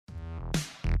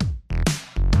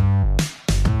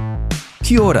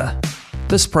Kia ora.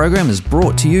 This program is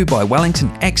brought to you by Wellington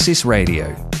Access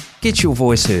Radio. Get your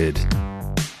voice heard.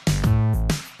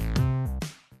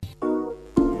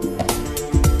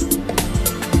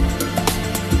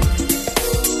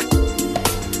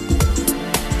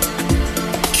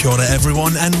 Kia ora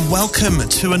everyone, and welcome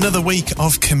to another week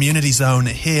of Community Zone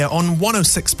here on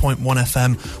 106.1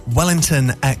 FM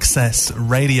Wellington Access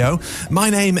Radio.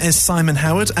 My name is Simon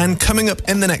Howard, and coming up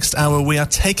in the next hour we are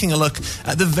taking a look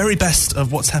at the very best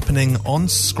of what's happening on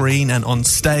screen and on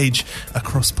stage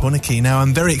across Punaki. Now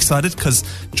I'm very excited because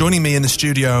joining me in the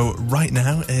studio right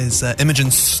now is Imogen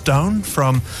Stone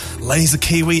from Laser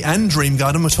Kiwi and Dream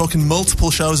Garden. We're talking multiple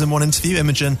shows in one interview.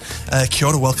 Imogen, kia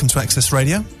ora, welcome to Access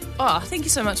Radio. Oh, thank you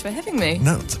so much for having me.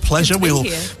 No, it's a pleasure. We'll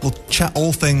chat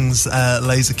all things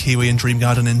Laser Kiwi and Dream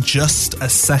Garden in just a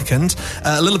second.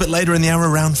 A little bit later in the hour,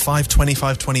 around 5:20,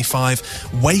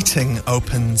 5:25, Waiting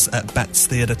opens at Bats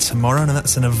Theatre tomorrow, and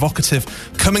that's an evocative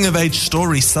coming-of-age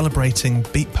story celebrating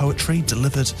beat poetry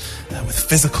delivered with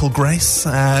physical grace.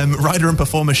 Writer and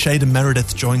performer Shada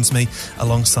Meredith joins me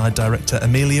alongside director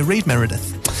Amelia Reid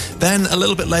Meredith. Then, a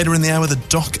little bit later in the hour, the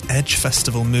Dock Edge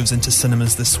Festival moves into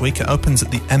cinemas this week. It opens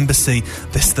at the Embassy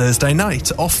this Thursday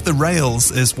night. Off the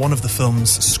Rails is one of the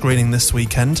films screening this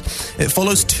weekend. It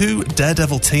follows two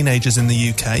daredevil teenagers in the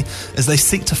UK as they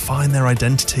seek to find their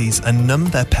identities and numb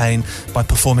their pain by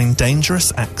performing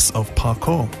dangerous acts of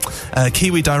parkour.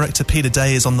 Kiwi director Peter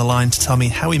Day is on the line to tell me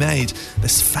how he made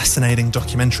this fascinating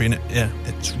documentary, and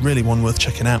it's really one worth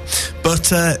checking out. But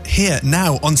here,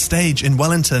 now, on stage in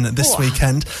Wellington this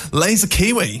weekend, Laser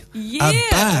Kiwi are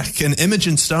back, and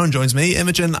Imogen Stone joins me.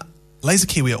 Imogen, Laser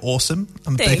Kiwi are awesome.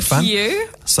 I'm a big fan. Thank you.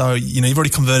 So, you've already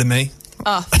converted me.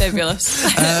 Oh, fabulous.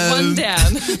 One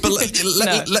down. But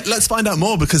let's find out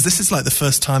more, because this is like the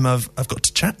first time I've got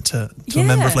to chat to a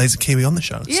member of Laser Kiwi on the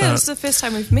show. Yeah, it's the first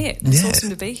time we've met. It's awesome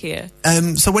to be here.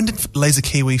 So when did Laser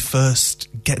Kiwi first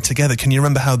get together? Can you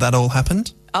remember how that all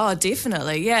happened? Oh,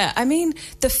 definitely, yeah. I mean,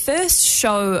 the first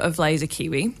show of Laser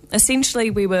Kiwi,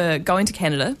 essentially we were going to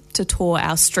Canada to tour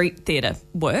our street theatre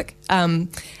work,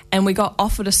 and we got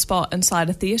offered a spot inside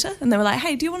a theatre, and they were like,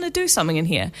 hey, do you want to do something in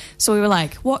here? So we were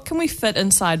like, what can we fit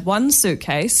inside one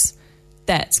suitcase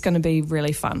that's going to be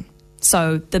really fun?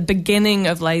 So the beginning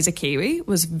of Laser Kiwi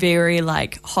was very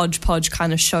like hodgepodge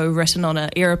kind of show written on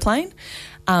an aeroplane.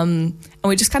 And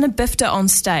we just kind of biffed it on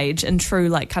stage in true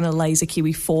like kind of Laser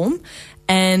Kiwi form.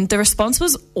 And the response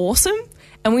was awesome.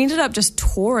 And we ended up just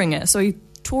touring it. So we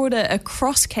toured it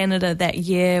across Canada that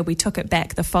year. We took it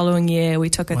back the following year. We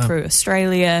took it through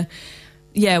Australia.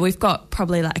 Yeah, we've got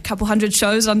probably like a couple hundred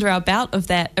shows under our belt of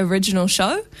that original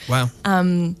show. Wow.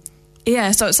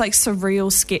 Yeah, so it's like surreal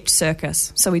sketch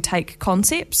circus. So we take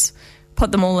concepts,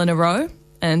 put them all in a row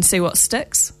and see what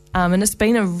sticks. And it's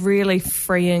been a really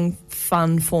freeing,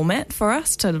 fun format for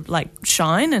us to like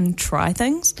shine and try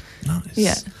things. Nice.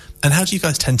 Yeah. And how do you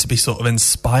guys tend to be sort of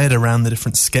inspired around the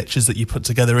different sketches that you put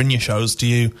together in your shows? Do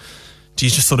you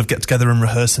just sort of get together and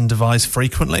rehearse and devise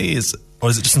frequently? Or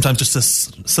is it just sometimes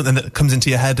just something that comes into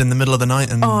your head in the middle of the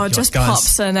night? And it just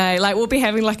pops in, Like, we'll be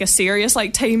having, like, a serious,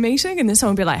 like, team meeting, and then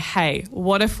someone will be like, hey,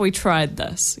 what if we tried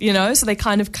this? You know? So they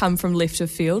kind of come from left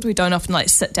of field. We don't often, like,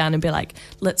 sit down and be like,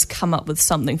 let's come up with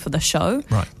something for the show.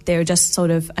 Right. They're just sort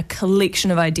of a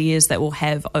collection of ideas that we'll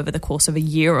have over the course of a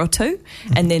year or two,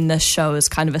 and then this show is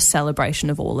kind of a celebration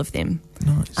of all of them.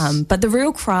 Nice. But the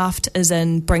real craft is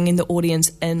in bringing the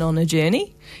audience in on a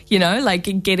journey,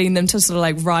 like getting them to sort of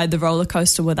like ride the roller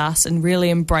coaster with us and really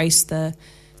embrace the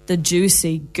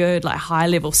juicy, good, like high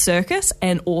level circus,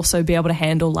 and also be able to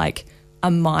handle like a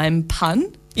mime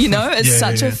pun. It's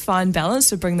such a fine balance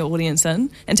to bring the audience in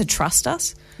and to trust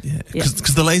us. Yeah,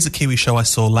 because the Laser Kiwi show I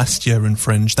saw last year in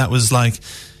Fringe, that was like,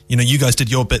 you guys did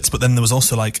your bits, but then there was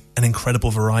also like an incredible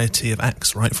variety of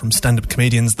acts, right? From stand-up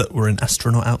comedians that were in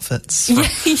astronaut outfits,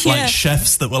 like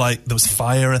chefs that were like, there was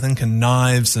fire, I think, and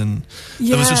knives, and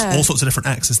there was just all sorts of different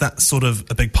acts. Is that sort of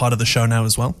a big part of the show now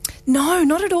as well? No,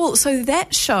 not at all. So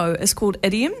that show is called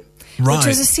Idiom. Right. Which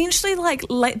is essentially like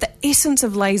the essence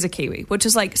of Laser Kiwi, which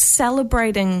is like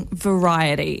celebrating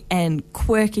variety and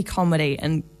quirky comedy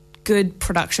and good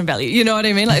production value. You know what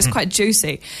I mean? Like, it's quite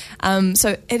juicy.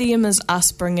 So Idiom is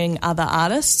us bringing other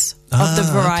artists of the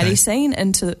variety scene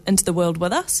into the world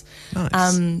with us.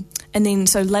 Nice. And then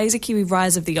so Laser Kiwi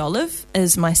Rise of the Olive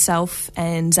is myself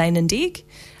and Zane and Dig,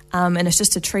 and it's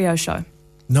just a trio show.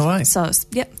 No way. So it's,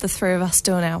 the three of us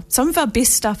doing some of our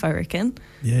best stuff, I reckon.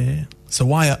 Yeah. So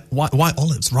why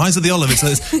olives? Rise of the Olive.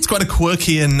 It's quite a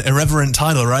quirky and irreverent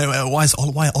title, right? Why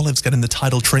are olives getting the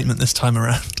title treatment this time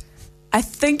around? I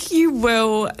think you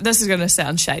will. This is going to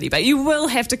sound shady, but you will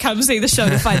have to come see the show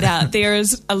to find out. There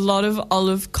is a lot of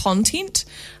olive content,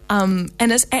 and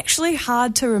it's actually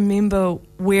hard to remember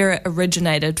where it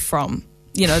originated from.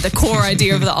 You know, the core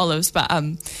idea of the olives. But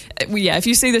yeah, if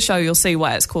you see the show, you'll see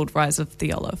why it's called Rise of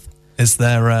the Olive. Is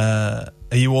there? Are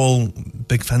you all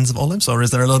big fans of olives, or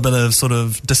is there a little bit of sort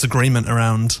of disagreement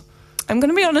around? I'm going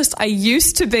to be honest, I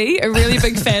used to be a really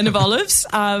big fan of olives,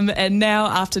 and now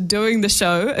after doing the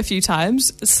show a few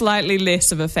times, slightly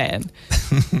less of a fan.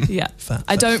 Yeah. Fair.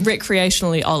 I don't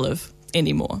recreationally olive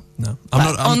anymore. No.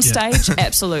 I'm on stage,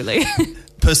 absolutely.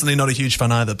 Personally not a huge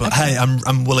fan either, but hey,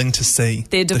 I'm willing to see.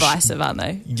 They're divisive, aren't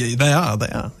they? Yeah,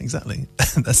 they are, exactly.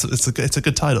 It's a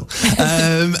good title.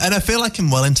 And I feel like in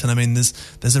Wellington, I mean,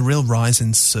 there's a real rise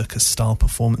in circus-style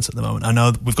performance at the moment. I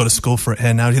know we've got a school for it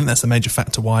here now. Do you think that's a major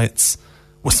factor why it's,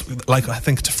 like, I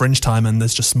think to Fringe time and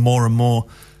there's just more and more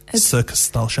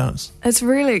circus-style shows? It's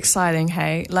really exciting,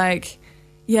 hey? Like,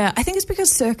 yeah, I think it's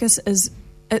because circus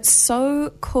it's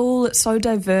so cool, it's so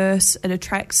diverse, it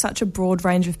attracts such a broad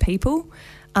range of people.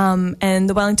 And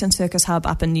the Wellington Circus Hub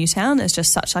up in Newtown is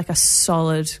just such like a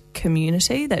solid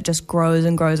community that just grows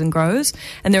and grows and grows.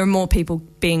 And there are more people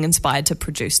being inspired to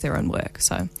produce their own work.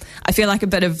 So I feel like a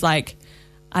bit of like,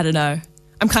 I don't know,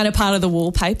 I'm kind of part of the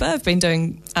wallpaper. I've been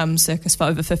doing circus for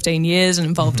over 15 years and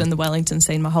involved in the Wellington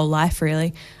scene my whole life,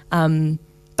 really.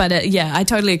 But yeah, I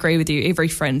totally agree with you. Every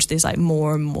Fringe, there's like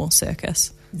more and more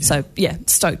circus. Yeah. So yeah,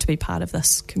 stoked to be part of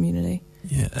this community.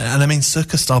 Yeah, and I mean,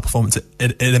 circus-style performance,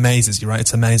 it amazes you, right?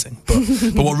 It's amazing.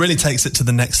 But what really takes it to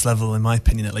the next level, in my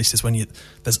opinion at least, is when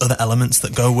there's other elements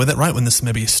that go with it, right? When there's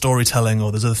maybe storytelling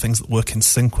or there's other things that work in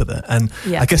sync with it. And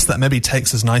I guess that maybe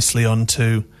takes us nicely on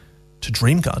to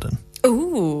Dream Garden.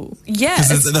 Ooh, yeah.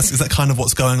 Is that kind of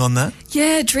what's going on there?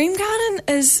 Yeah, Dream Garden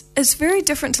is very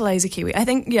different to Lazy Kiwi. I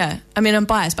think, yeah, I mean, I'm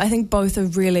biased, but I think both are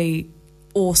really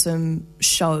awesome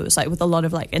shows, like with a lot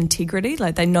of like integrity,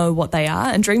 like they know what they are.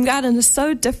 And Dream Garden is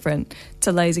so different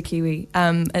to Lazy Kiwi.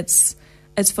 It's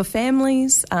for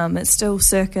families. It's still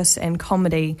circus and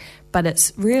comedy, but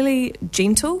it's really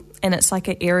gentle and it's like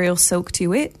an aerial silk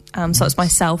duet. So it's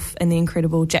myself and the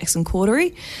incredible Jackson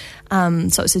Cordery.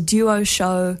 So it's a duo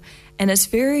show and it's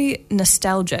very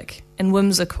nostalgic and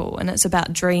whimsical, and it's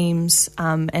about dreams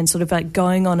and sort of like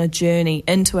going on a journey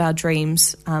into our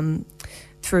dreams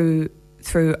through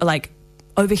like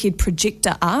overhead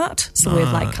projector art. So we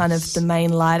have like kind of the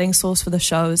main lighting source for the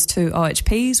show is 2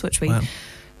 OHPs, which we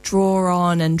draw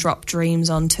on and drop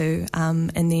dreams onto, and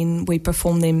then we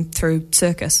perform them through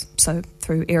circus, so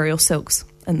through aerial silks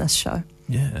in this show.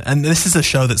 Yeah, and this is a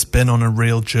show that's been on a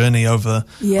real journey over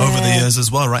the years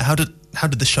as well, right? How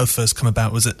did the show first come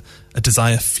about? Was it a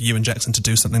desire for you and Jackson to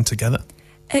do something together?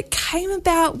 It came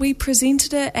about, we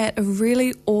presented it at a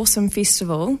really awesome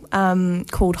festival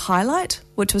called Highlight,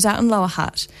 which was out in Lower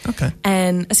Hutt. Okay.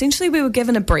 And essentially we were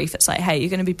given a brief. It's like, hey, you're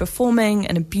going to be performing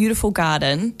in a beautiful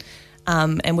garden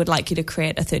and would like you to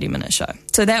create a 30-minute show.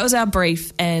 So that was our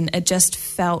brief, and it just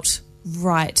felt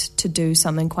right to do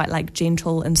something quite like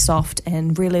gentle and soft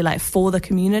and really like for the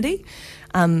community.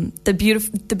 The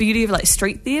beauty of like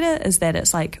street theatre is that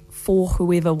it's like for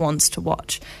whoever wants to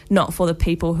watch, not for the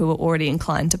people who are already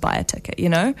inclined to buy a ticket, you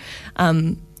know?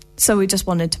 So we just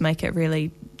wanted to make it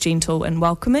really gentle and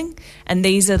welcoming. And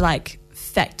these are like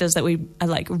factors that we are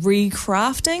like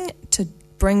recrafting to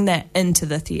bring that into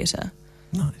the theatre.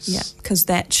 Nice. Yeah, because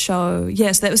that show,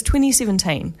 so that was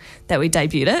 2017 that we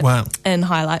debuted it in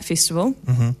Highlight Festival.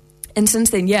 Mm-hmm. And since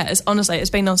then, it's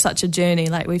been on such a journey.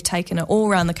 Like we've taken it all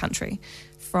around the country,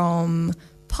 from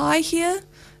Pai here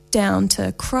down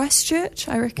to Christchurch,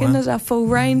 I reckon, is our full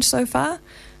range so far.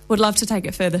 Would love to take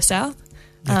it further south.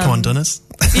 Yeah, come on, Dunners.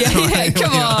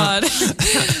 Come on.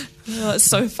 Oh, it's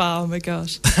so far, oh my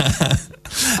gosh.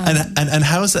 And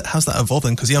how's that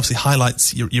evolving? Because obviously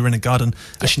Highlights, you're in a garden.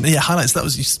 Actually,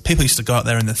 Highlights, people used to go out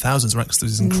there in the thousands, right? Because there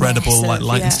was these incredible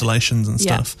light installations and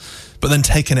stuff. But then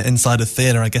taking it inside a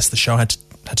theatre, I guess the show had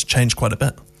to change quite a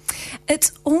bit.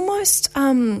 It's almost,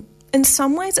 in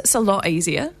some ways, it's a lot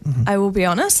easier, I will be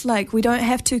honest. Like, we don't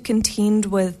have to contend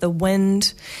with the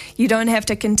wind. You don't have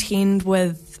to contend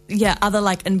with other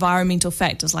like environmental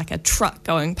factors like a truck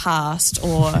going past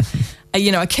or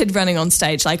a kid running on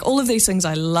stage. Like all of these things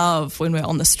I love when we're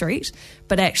on the street,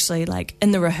 but actually like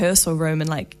in the rehearsal room and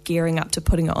like gearing up to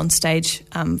putting it on stage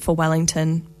for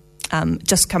Wellington,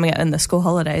 just coming out in the school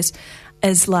holidays,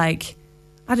 is like,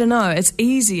 I don't know, it's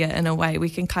easier in a way. We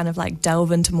can kind of like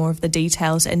delve into more of the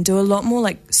details and do a lot more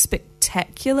like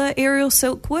spectacular aerial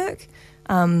silk work.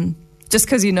 just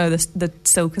because you know the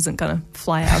silk isn't going to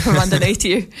fly out from underneath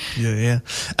you. Yeah.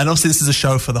 And obviously this is a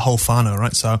show for the whole whānau,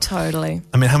 right? So totally.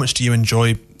 I mean, how much do you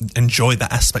enjoy that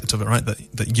aspect of it, right?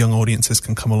 That young audiences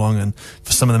can come along, and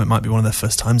for some of them it might be one of their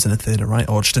first times in a theatre, right?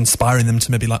 Or just inspiring them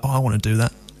to maybe like, I want to do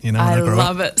that. You know, I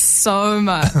love it so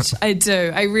much. I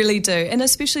do. I really do. And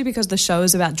especially because the show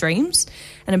is about dreams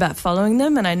and about following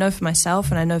them. And I know for myself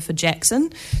and I know for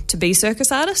Jackson, to be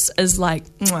circus artists is like,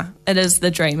 it is the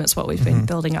dream. It's what we've been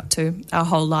building up to our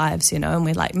whole lives, you know, and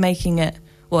we're like making it,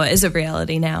 well, it is a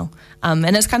reality now. And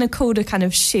it's kind of cool to kind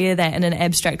of share that in an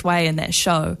abstract way in that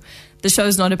show. The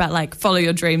show's not about like follow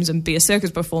your dreams and be a circus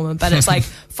performer, but it's like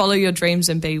follow your dreams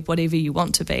and be whatever you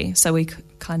want to be. So we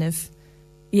kind of,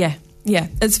 yeah,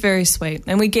 it's very sweet.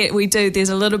 And there's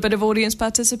a little bit of audience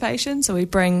participation. So we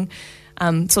bring,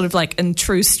 sort of like in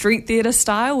true street theatre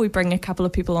style, we bring a couple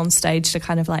of people on stage to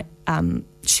kind of like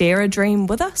share a dream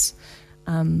with us.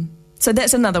 So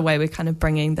that's another way we're kind of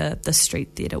bringing the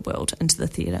street theatre world into the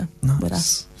theatre with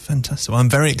us. Fantastic. Well, I'm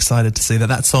very excited to see that.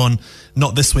 That's on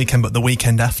not this weekend, but the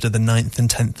weekend after, the 9th and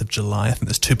 10th of July. I think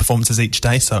there's 2 performances each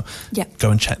day, so go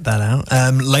and check that out.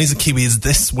 Laser Kiwi is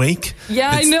this week.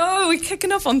 Yeah, I know. We're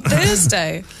kicking off on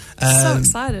Thursday. So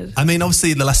excited. I mean,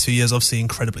 obviously, the last few years, obviously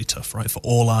incredibly tough, right, for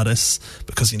all artists,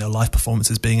 because, you know, live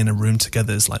performances, being in a room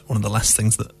together is like one of the last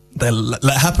things that they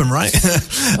let happen, right?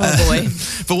 Oh, boy.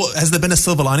 But has there been a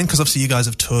silver lining? Because obviously you guys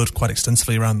have toured quite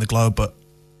extensively around the globe, but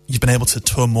you've been able to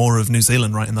tour more of New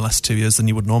Zealand, right, in the last 2 years than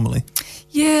you would normally.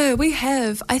 Yeah, we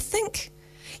have. I think,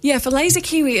 for Laser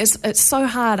Kiwi, it's so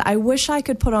hard. I wish I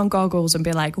could put on goggles and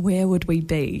be like, where would we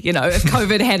be, you know, if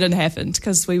COVID hadn't happened?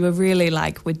 Because we were really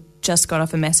like, we'd just got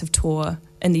off a massive tour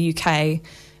in the UK and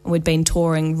we'd been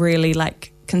touring really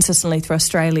like consistently through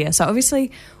Australia. So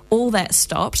obviously all that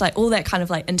stopped, like all that kind of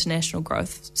like international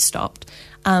growth stopped.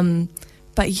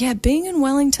 But yeah, being in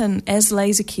Wellington as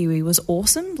Laser Kiwi was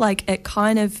awesome. Like it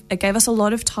gave us a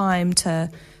lot of time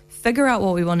to figure out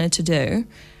what we wanted to do.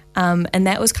 And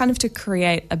that was kind of to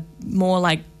create a more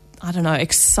like, I don't know,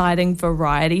 exciting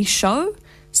variety show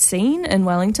scene in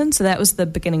Wellington. So that was the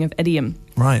beginning of Idiom.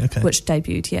 Right, okay. Which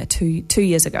debuted, 2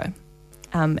 years ago.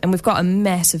 And we've got a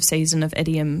massive season of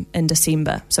Idiom in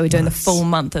December. So we're doing the full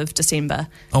month of December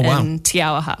in Te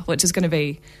Auaha, which is going to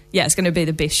be, it's going to be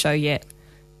the best show yet.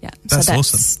 Yeah, that's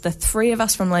awesome. The 3 of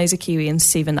us from Laser Kiwi and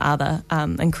 7 other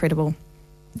incredible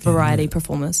variety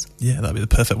performers. Yeah, that'd be the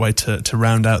perfect way to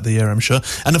round out the year, I'm sure.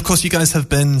 And of course, you guys have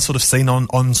been sort of seen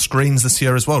on screens this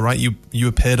year as well, right? You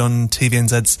appeared on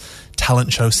TVNZ's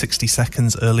talent show 60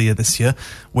 Seconds earlier this year,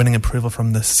 winning approval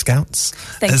from the Scouts.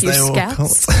 Thank you,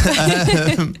 Scouts.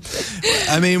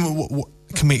 I mean,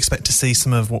 can we expect to see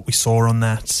some of what we saw on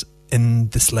that in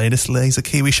this latest Laser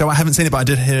Kiwi show? I haven't seen it, but I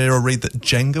did hear or read that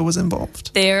Jenga was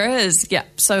involved. There is, yeah.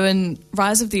 So in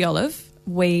Rise of the Olive,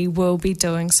 we will be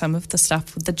doing some of the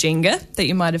stuff with the Jenga that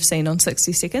you might have seen on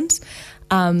 60 Seconds.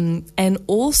 And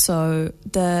also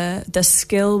the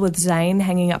skill with Zane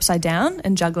hanging upside down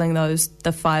and juggling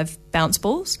the 5 bounce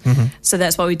balls. Mm-hmm. So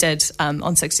that's what we did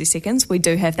on 60 Seconds. We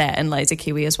do have that in Laser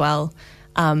Kiwi as well.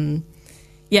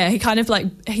 Yeah, he kind of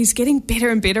like, he's getting better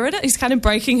and better at it. He's kind of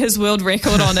breaking his world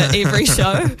record on it every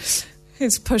show.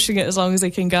 He's pushing it as long as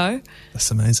he can go. That's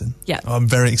amazing. Yeah. I'm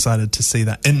very excited to see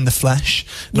that in the flesh,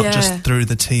 not just through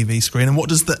the TV screen. And what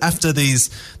does after these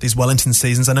Wellington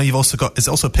seasons, I know you've also got, is it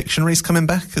also Pictionary's coming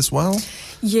back as well?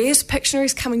 Yes,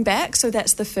 Pictionary's coming back. So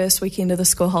that's the first weekend of the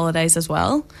school holidays as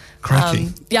well. Crikey.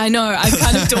 Yeah, I know. I'm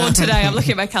kind of dawned today. I'm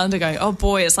looking at my calendar going, oh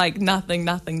boy, it's like nothing,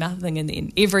 and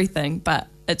then everything. But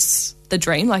it's the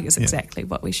dream, like it's exactly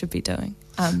what we should be doing.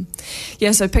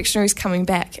 So Pictionary's coming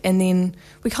back, and then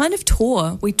we kind of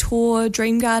tour. We tour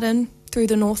Dream Garden through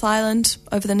the North Island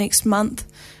over the next month,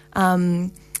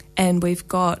 and we're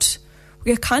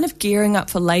kind of gearing up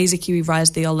for Laser Kiwi Rise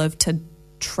of the Olive to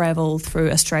travel through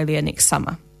Australia next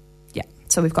summer. Yeah,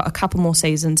 so we've got a couple more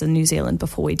seasons in New Zealand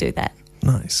before we do that.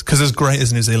 Nice, because as great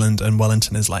as New Zealand and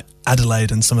Wellington is, like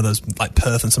Adelaide and some of those, like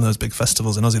Perth and some of those big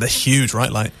festivals in Aussie, they're huge,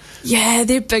 right? Like, yeah,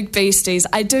 they're big beasties.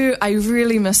 I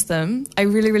really miss them. I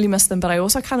really miss them, but I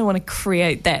also kind of want to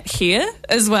create that here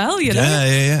as well, you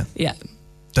know? Yeah.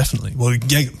 Definitely. Well,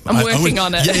 yeah, I'm working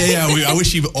on it. Yeah. I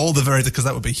wish you all the very, because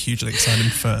that would be hugely exciting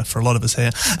for a lot of us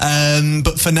here.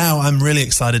 But for now, I'm really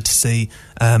excited to see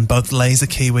both Laser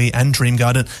Kiwi and Dream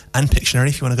Garden and Pictionary,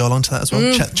 if you want to go along to that as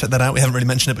well. Check that out. We haven't really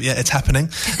mentioned it, but yeah, it's happening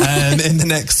in the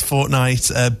next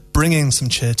fortnight, bringing some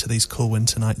cheer to these cool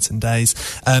winter nights and days.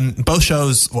 Both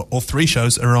shows, all 3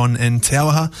 shows, are on in Te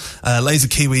Auaha. Laser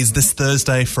Kiwi's this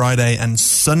Thursday, Friday and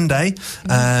Sunday.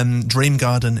 Dream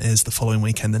Garden is the following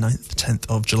weekend, the 9th, 10th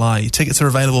of of July. Tickets are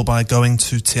available by going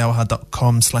to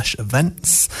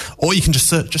teawaha.com/events, or you can just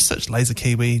search Laser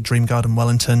Kiwi, Dream Garden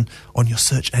Wellington on your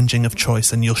search engine of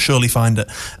choice, and you'll surely find it.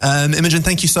 Imogen,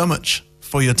 thank you so much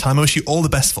for your time. I wish you all the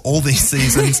best for all these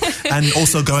seasons and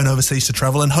also going overseas to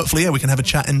travel, and hopefully we can have a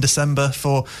chat in December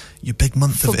for your big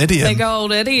month of Idiom. Big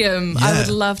old Idiom. Yeah. I would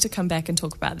love to come back and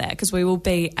talk about that, because we will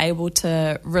be able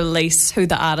to release who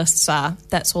the artists are.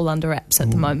 That's all under wraps at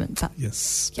the moment. But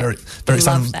yes, yeah, very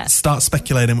exciting. that. Start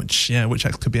speculating which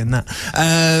acts could be in that.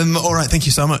 All right, thank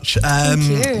you so much.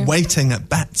 Thank you. Waiting at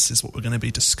Bats is what we're going to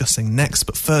be discussing next,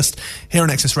 but first, here on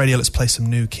Access Radio, let's play some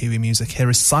new Kiwi music. Here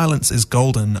is Silence is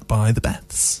Golden by the Bats.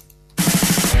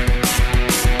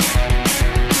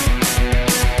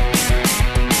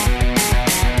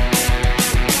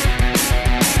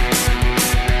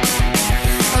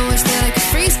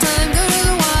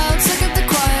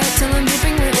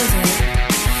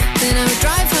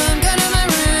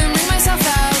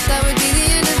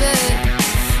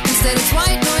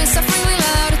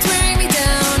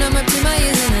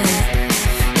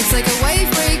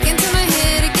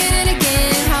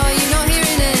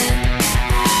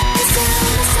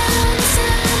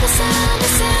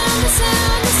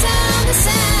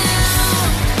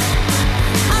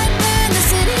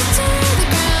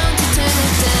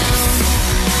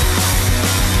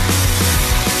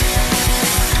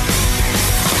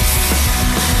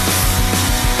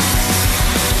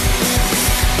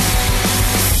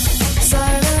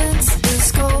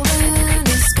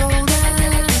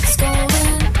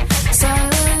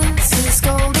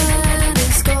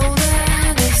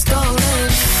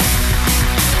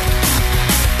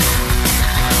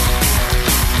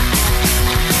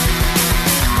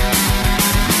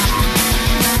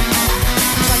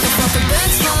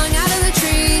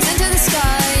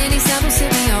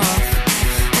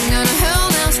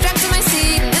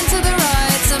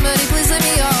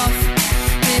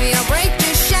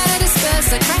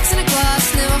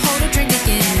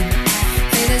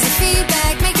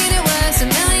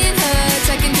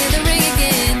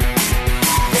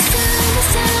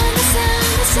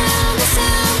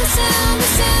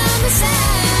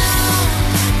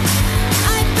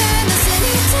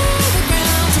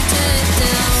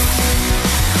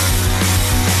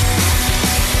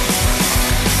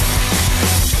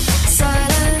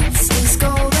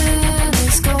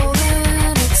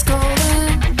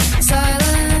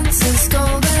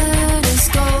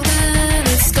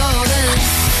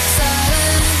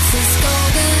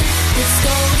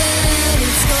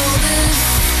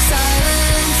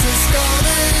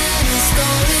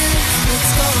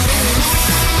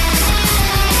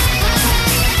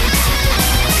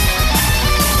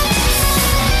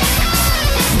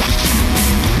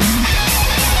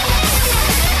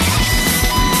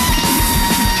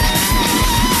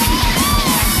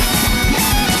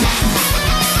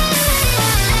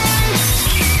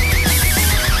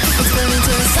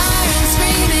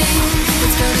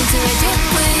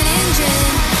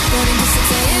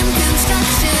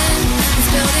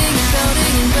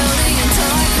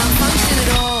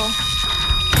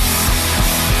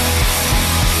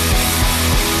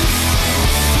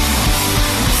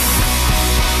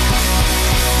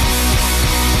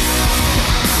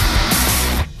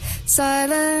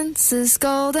 Silence is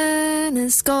golden,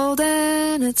 it's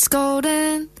golden, it's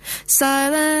golden.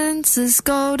 Silence is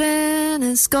golden,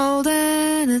 it's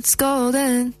golden, it's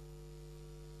golden.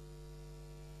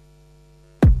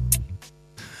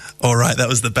 All right, that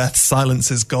was the Beth.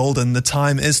 Silence is Golden. The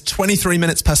time is 23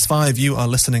 minutes past 5. You are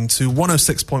listening to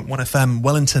 106.1 FM,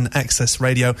 Wellington Access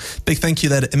Radio. Big thank you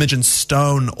there to Imogen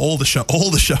Stone, all the shows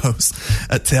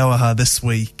at Te Awaha this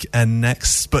week and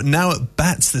next. But now at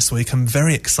Bats this week, I'm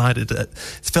very excited. It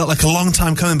felt like a long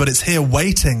time coming, but it's here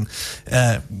waiting.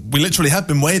 We literally have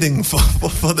been waiting for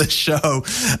this show.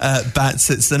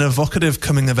 Bats, it's an evocative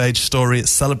coming-of-age story. It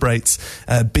celebrates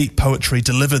beat poetry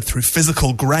delivered through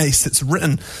physical grace. It's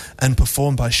written and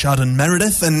performed by Shaden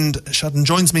Meredith, and Shaden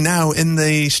joins me now in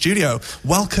the studio.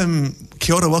 Welcome,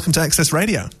 kia ora, welcome to Access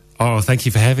Radio. Oh, thank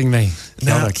you for having me.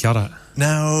 Kia ora.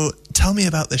 Now, tell me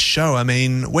about this show. I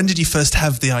mean, when did you first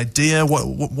have the idea?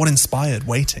 What inspired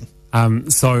Waiting?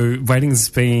 So Waiting's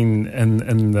been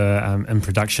in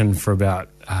production for about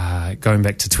going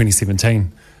back to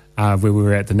 2017, where we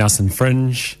were at the Nelson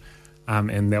Fringe,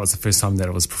 and that was the first time that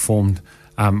it was performed.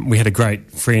 We had a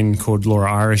great friend called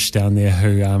Laura Irish down there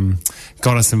who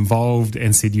got us involved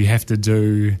and said, you have to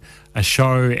do a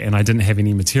show, and I didn't have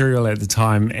any material at the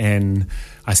time, and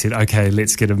I said, okay,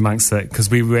 let's get amongst it,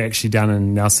 because we were actually down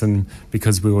in Nelson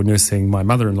because we were nursing my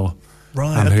mother-in-law, who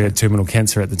had terminal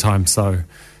cancer at the time. So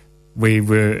we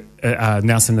were,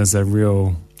 Nelson is a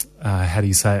real how do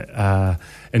you say it,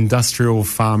 industrial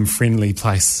farm friendly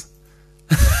place.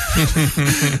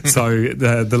 So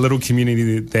the little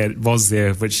community that was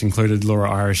there, which included Laura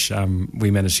Irish,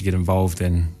 we managed to get involved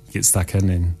and get stuck in,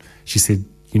 and she said,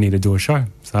 you need to do a show.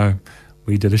 So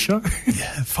we did a show.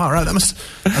 Yeah, far out. That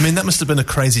must have been a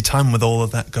crazy time with all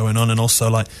of that going on, and also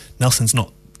like Nelson's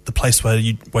not the place where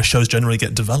shows generally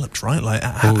get developed, right? Like,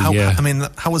 how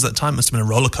was that time? It must have been a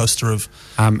roller coaster of.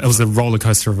 It was a roller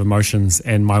coaster of emotions,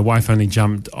 and my wife only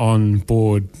jumped on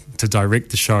board to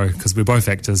direct the show because we're both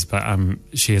actors, but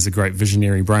she has a great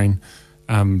visionary brain.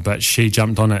 But she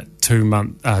jumped on it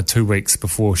 2 weeks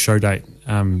before show date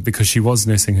because she was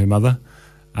nursing her mother,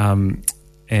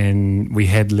 and we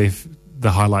had left the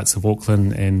highlights of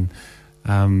Auckland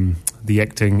and the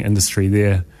acting industry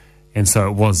there. And so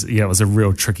it was a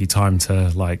real tricky time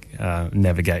to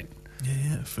navigate.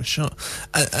 Yeah, for sure.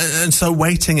 And so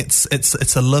Waiting,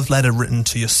 it's a love letter written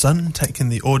to your son, taking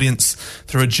the audience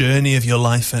through a journey of your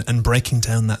life and breaking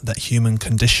down that human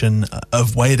condition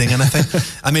of waiting. And I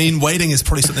think, waiting is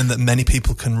probably something that many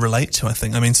people can relate to, I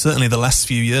think. Certainly the last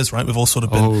few years, right, we've all sort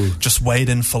of been just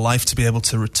waiting for life to be able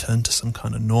to return to some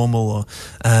kind of normal. Or,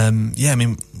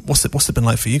 what's it been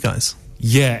like for you guys?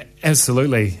 Yeah,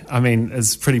 absolutely.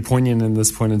 It's pretty poignant in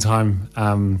this point in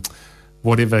time.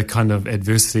 Whatever kind of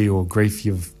adversity or grief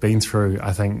you've been through,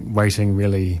 I think Waiting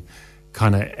really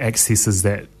kind of accesses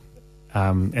that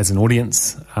as an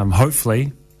audience.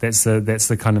 Hopefully, that's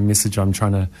the kind of message I'm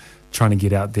trying to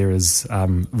get out there is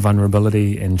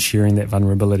vulnerability and sharing that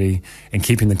vulnerability and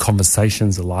keeping the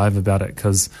conversations alive about it.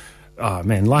 Because,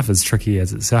 life is tricky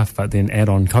as itself, but then add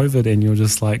on COVID and you're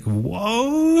just like,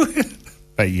 whoa.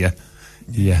 But yeah.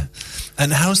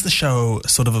 And how's the show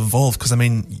sort of evolved? Because,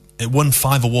 it won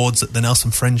 5 awards at the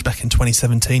Nelson Fringe back in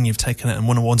 2017. You've taken it and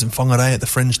won awards in Whangarei at the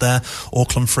Fringe there,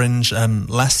 Auckland Fringe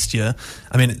last year.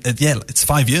 It's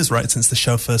 5 years, right, since the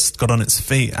show first got on its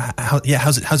feet.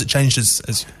 How's it changed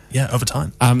over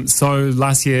time? So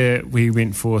last year we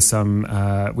went for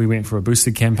a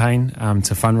boosted campaign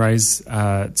to fundraise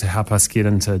to help us get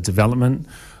into development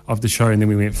of the show, and then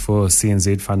we went for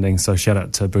CNZ funding. So shout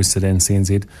out to Boosted and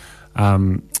CNZ.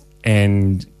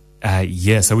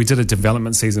 So we did a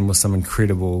development season with some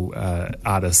incredible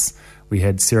artists. We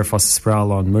had Sarah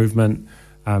Foster-Sproul on movement,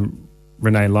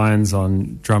 Renee Lyons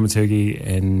on dramaturgy,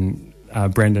 and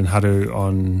Brandon Haru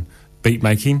on beat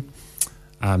making,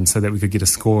 so that we could get a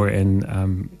score.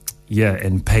 And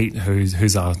Pete,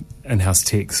 who's our in-house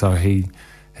tech, so he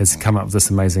has come up with this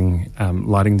amazing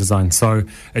lighting design. So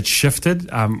it shifted.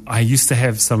 I used to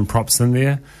have some props in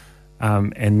there,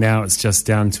 and now it's just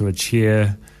down to a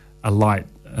chair, a light,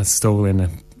 a stool, and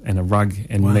a rug,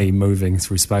 and me moving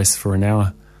through space for an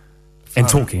hour and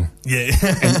talking. Yeah.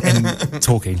 and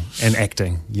talking and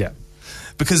acting. Yeah.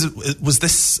 Because was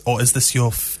this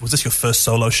your first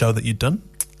solo show that you'd done?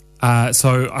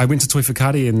 So I went to Toi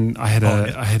Whakaari and I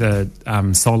had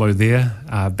a solo there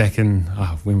back in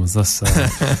when was this?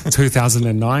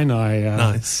 2009.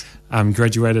 Nice.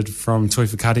 Graduated from Toi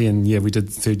Whakaari and we did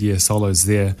third year solos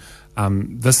there.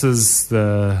 This is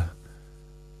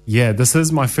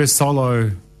my first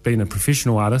solo being a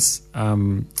professional artist.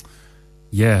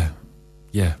 Yeah.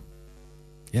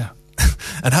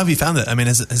 And how have you found it?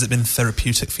 Has it been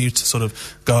therapeutic for you to sort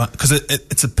of go out? Because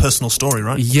it's a personal story,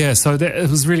 right? Yeah, so it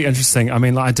was really interesting.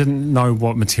 I didn't know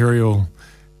what material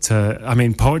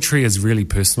to... poetry is really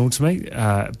personal to me.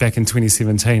 Back in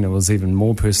 2017, it was even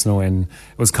more personal, and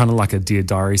it was kind of like a Dear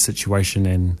Diary situation,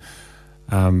 and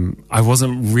I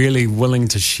wasn't really willing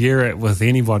to share it with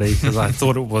anybody because I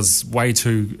thought it was way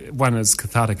too... One, it's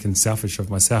cathartic and selfish of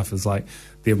myself. It's like...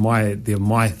 They're my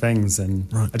things,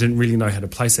 and right. I didn't really know how to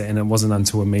place it. And it wasn't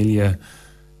until Amelia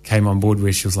came on board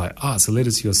where she was like, "Oh, it's a letter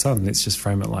to your son. Let's just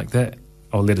frame it like that."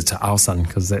 Or letter to our son,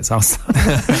 because that's our son.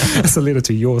 It's a letter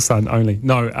to your son only.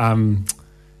 No, and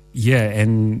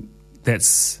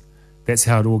that's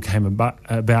how it all came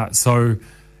about. So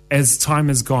as time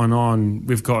has gone on,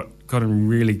 we've gotten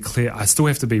really clear. I still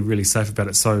have to be really safe about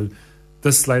it. So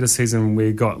this later season,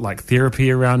 we got like therapy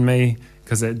around me,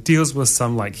 because it deals with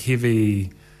some like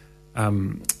heavy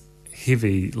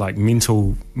like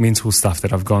mental stuff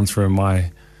that I've gone through in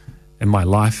my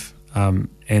life,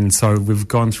 and so we've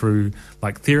gone through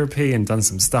like therapy and done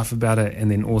some stuff about it, and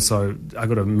then also I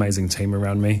got an amazing team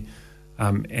around me,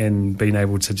 and being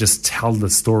able to just tell the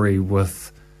story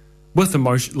with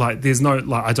emotion. Like there's no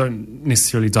like I don't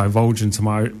necessarily divulge into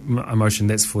my emotion.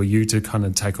 That's for you to kind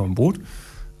of take on board.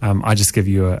 I just give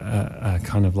you a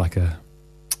kind of like a,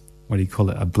 what do you call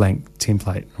it, a blank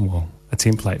template, well, a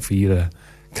template for you to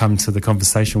come to the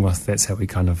conversation with. That's how we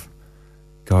kind of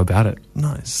go about it.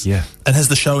 Nice. Yeah. And has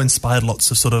the show inspired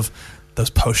lots of sort of those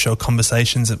post-show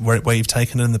conversations where you've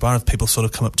taken it in the bar? Have people sort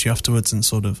of come up to you afterwards and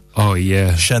sort of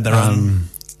shared their own?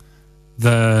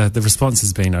 The response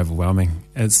has been overwhelming.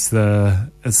 It's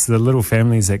the little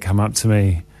families that come up to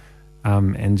me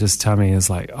and just tell me, it's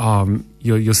like, oh,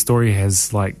 your story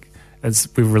has like,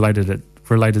 we've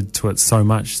related to it so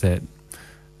much that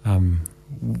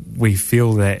we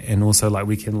feel that, and also like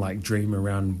we can like dream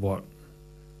around what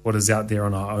is out there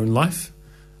on our own life.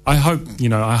 I hope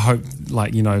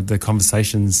like, the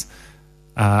conversations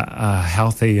are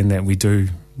healthy and that we do,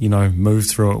 move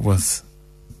through it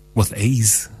with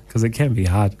ease, because it can be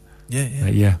hard.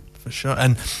 Yeah, for sure.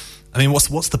 And I mean,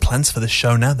 what's the plans for this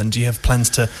show now then? Do you have plans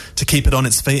to keep it on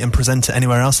its feet and present it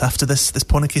anywhere else after this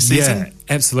Pōneke season? Yeah,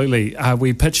 absolutely.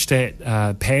 We pitched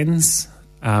at Pans,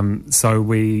 so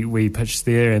we pitched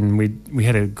there, and we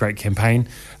had a great campaign.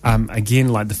 Again,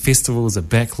 like the festivals are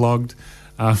backlogged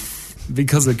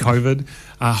because of COVID.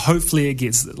 Hopefully it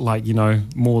gets like,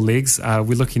 more legs.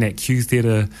 We're looking at Q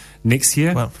Theatre next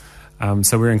year. Wow.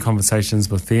 So we're in conversations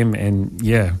with them, and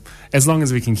yeah, as long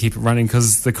as we can keep it running,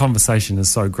 because the conversation is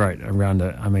so great around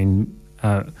it. I mean,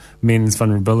 men's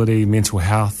vulnerability, mental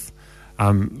health.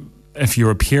 If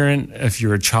you're a parent, if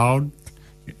you're a child,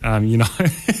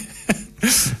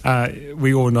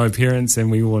 we all know parents, and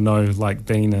we all know like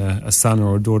being a son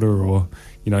or a daughter, or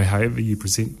however you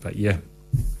present. But yeah,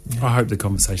 I hope the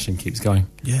conversation keeps going.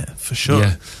 Yeah, for sure.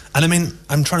 Yeah. And I mean,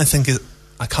 I'm trying to think.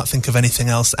 I can't think of anything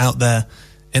else out there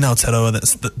in Aotearoa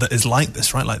that is like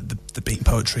this, right? Like the beat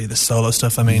poetry, the solo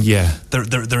stuff. I mean,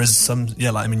 there is some,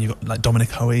 like, I mean, you've got like Dominic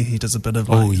Hoey, he does a bit of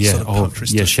like sort of poetry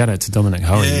stuff. Shout out to Dominic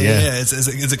Hoey. Yeah.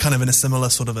 Is it kind of in a similar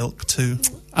sort of ilk too?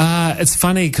 It's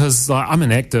funny because like, I'm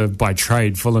an actor by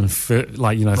trade,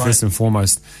 first and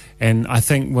foremost. And I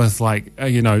think with like,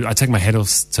 I take my hat off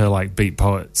to like beat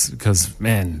poets, because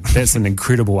man, that's an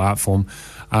incredible art form.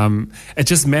 It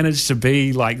just managed to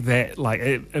be like that, like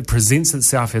it presents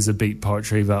itself as a beat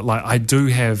poetry, but like I do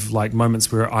have like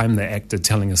moments where I'm the actor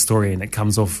telling a story and it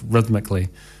comes off rhythmically,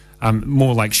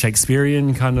 more like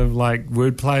Shakespearean kind of like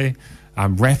wordplay,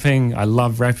 rapping. I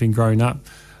love rapping growing up.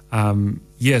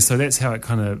 So that's how it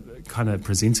kind of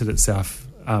presented itself.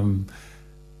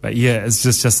 But yeah, it's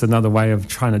just another way of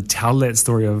trying to tell that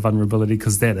story of vulnerability,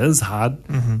 because that is hard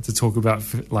to talk about,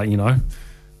 like,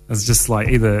 it's just like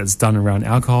either it's done around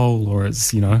alcohol or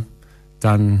it's,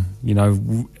 done,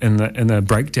 in a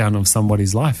breakdown of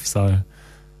somebody's life. So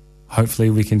hopefully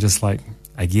we can just like,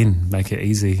 again, make it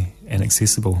easy and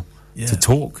accessible to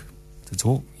talk.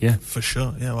 Yeah, for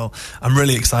sure. Yeah, well, I'm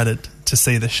really excited to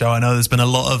see the show. I know there's been a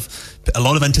lot of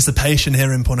anticipation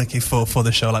here in Pōneke for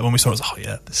the show. Like when we saw it, I was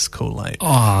like, this is cool. Like,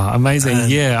 amazing.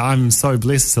 I'm so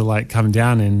blessed to like come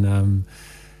down and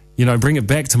bring it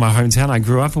back to my hometown. I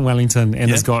grew up in Wellington, and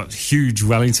it's got huge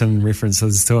Wellington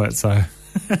references to it. So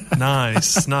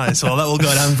nice. Well, that will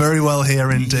go down very well here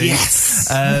indeed. Yes.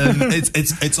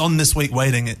 It's on This Week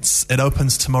Waiting. It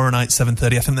opens tomorrow night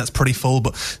 7:30. I think that's pretty full,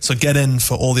 but so get in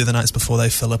for all the other nights before they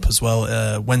fill up as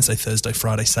well. Wednesday, Thursday,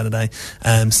 Friday, Saturday,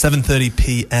 7:30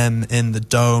 p.m. in the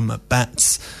Dome at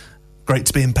Bats. Great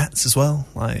to be in Bats as well.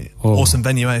 Awesome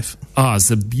venue, Ave. It's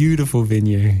a beautiful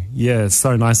venue. Yeah, it's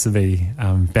so nice to be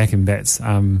back in Bats.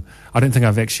 I don't think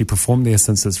I've actually performed there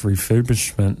since its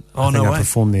refurbishment. I think I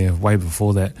performed there way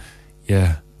before that.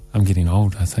 Yeah, I'm getting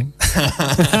old, I think.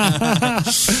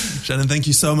 Shannon, thank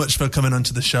you so much for coming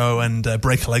onto the show, and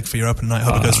break a leg for your open night.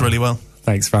 Hope it goes really well.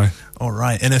 Thanks, bro. All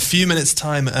right. In a few minutes'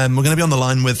 time, we're going to be on the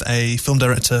line with a film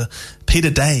director,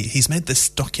 Peter Day. He's made this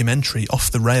documentary,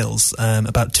 Off the Rails,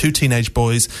 about two teenage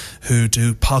boys who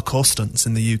do parkour stunts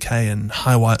in the UK and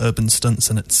high-wire urban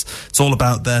stunts, and it's all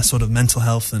about their sort of mental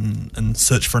health and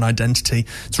search for an identity.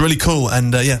 It's really cool,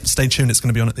 and stay tuned. It's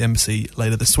going to be on at the Embassy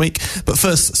later this week. But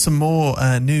first, some more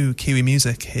new Kiwi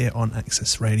music here on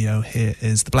Access Radio. Here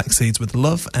is the Black Seeds with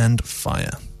Love and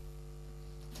Fire.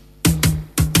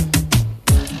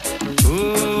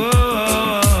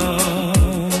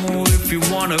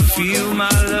 Feel my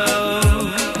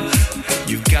love,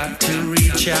 you've got to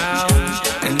reach out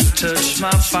and touch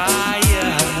my fire,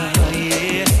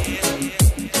 yeah.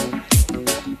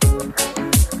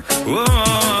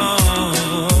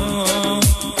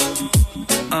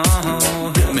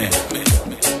 Hit me.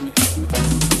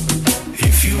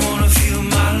 If you wanna feel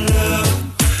my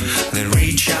love, then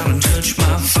reach out and touch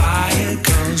my fire,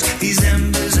 'cause these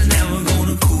embers are never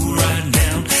gonna cool right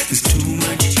down. There's too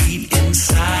much heat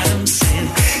inside them, sin.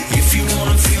 If you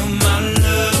wanna feel my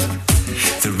love,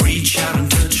 then reach out and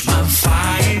touch my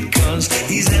fire, 'cause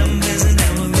these embers are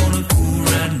never gonna cool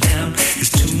right down. There's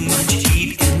too much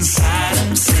heat inside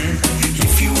them, sin.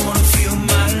 If you wanna feel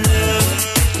my love,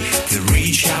 then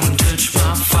reach out and touch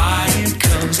my fire,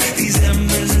 'cause these embers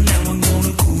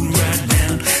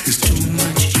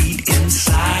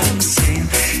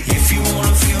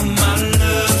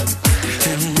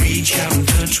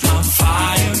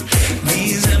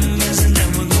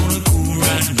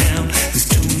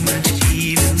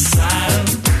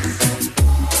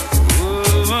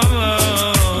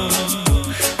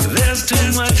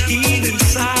much heat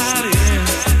inside it.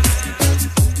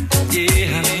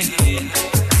 Yeah.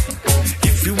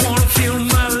 If you wanna feel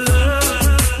my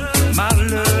love, my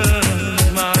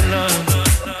love, my love,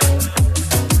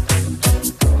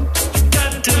 you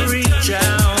got to reach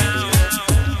out,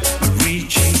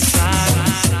 reach inside.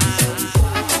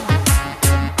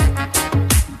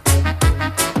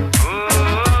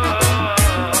 Oh,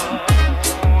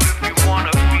 if you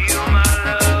wanna feel my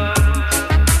love,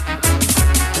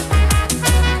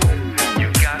 you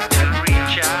got to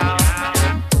reach out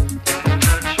and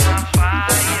touch my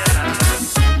fire.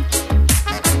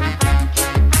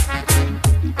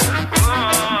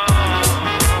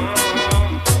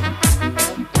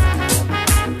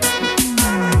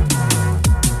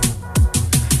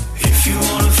 If you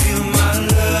wanna feel my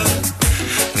love,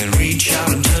 then reach out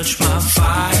and touch my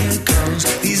fire. 'Cause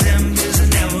these embers are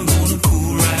never gonna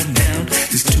cool right down.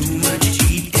 There's too much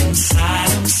heat inside.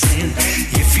 I'm saying,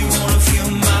 if you wanna feel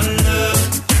my love,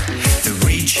 then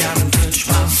reach out and touch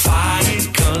my fire.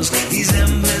 'Cause these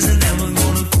embers are never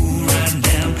gonna cool right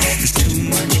down. There's too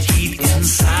much heat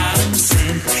inside. I'm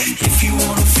saying, if you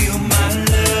wanna feel my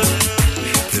love,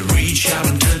 then reach out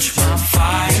and touch my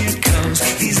fire. 'Cause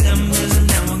these embers are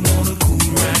never gonna cool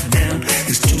right down.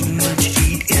 There's too much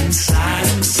heat inside.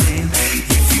 I'm saying,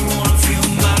 if you wanna feel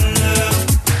my love,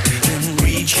 then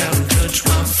reach out and touch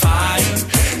my fire.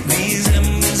 These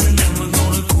embers are never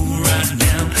gonna cool right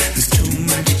down. There's too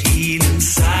much heat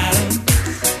inside.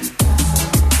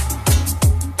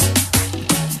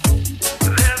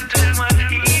 There's too much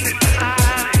heat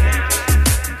inside.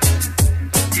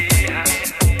 Yeah.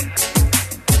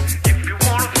 If you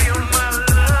wanna feel my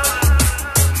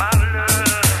love, my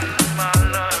love, my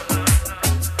love,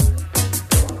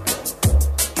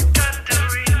 you got to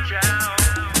reach out,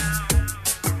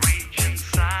 reach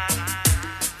inside.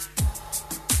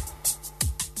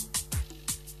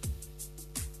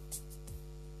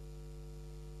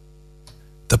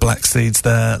 The Black Seeds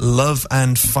there, Love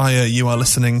and Fire. You are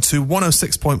listening to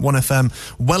 106.1 FM,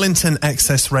 Wellington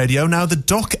Access Radio. Now, the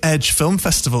Dock Edge Film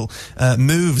Festival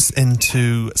moves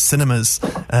into cinemas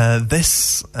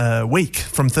this week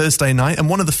from Thursday night, and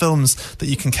one of the films that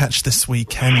you can catch this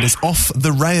weekend is Off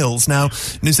the Rails. Now,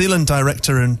 New Zealand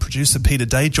director and producer Peter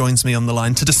Day joins me on the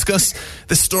line to discuss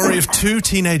the story of two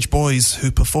teenage boys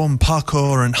who perform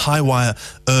parkour and high-wire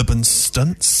urban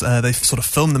stunts. They sort of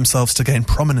film themselves to gain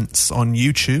prominence on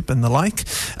YouTube and the like.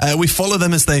 We follow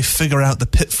them as they figure out the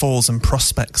pitfalls and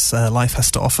prospects life has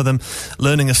to offer them,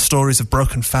 learning of stories of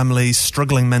broken families,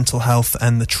 struggling mental health,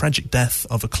 and the tragic death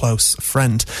of a close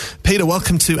friend. Peter,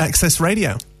 welcome to Access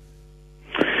Radio.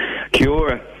 Kia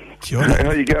ora. Kia ora. How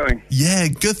are you going? Yeah,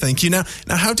 good, thank you. Now,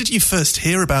 how did you first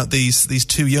hear about these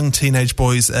two young teenage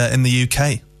boys in the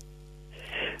UK?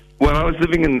 Well, I was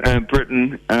living in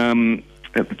Britain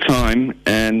at the time,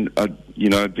 and I'd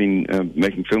been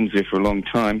making films there for a long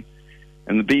time.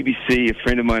 And the BBC, a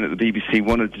friend of mine at the BBC,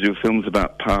 wanted to do films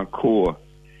about parkour.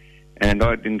 And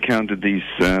I'd encountered these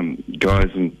guys,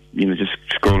 and just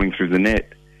scrolling through the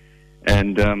net,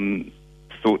 and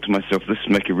thought to myself, this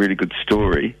would make a really good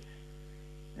story.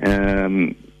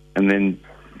 And then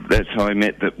that's how I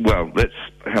met that's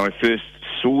how I first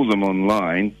saw them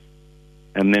online.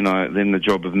 And then the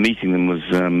job of meeting them was,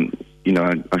 I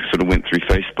sort of went through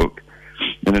Facebook.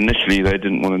 And initially they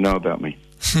didn't want to know about me.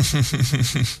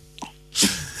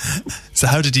 So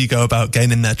how did you go about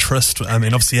gaining their trust? I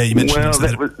mean, obviously, you mentioned... Well,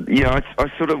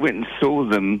 I sort of went and saw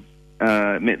them,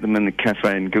 met them in the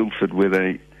cafe in Guildford where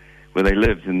they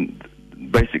lived, and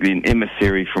basically an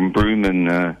emissary from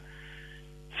Brooman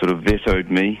sort of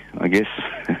vetoed me, I guess.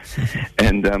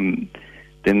 And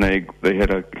then they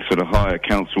had a sort of higher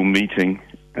council meeting,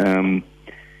 and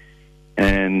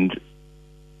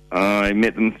I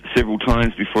met them several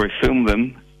times before I filmed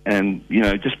them. And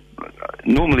just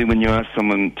normally when you ask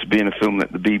someone to be in a film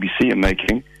that the BBC are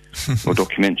making or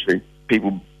documentary,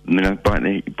 people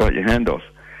bite your hand off.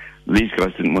 These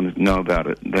guys didn't want to know about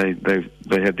it.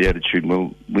 They had the attitude,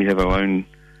 well, we have our own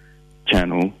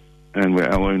channel and we're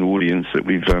our own audience that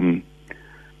we've grown,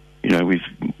 and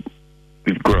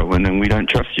we don't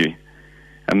trust you.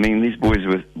 I mean, these boys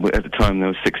were at the time they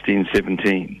were 16,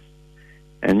 17,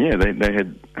 and they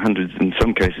had hundreds, in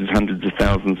some cases hundreds of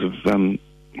thousands of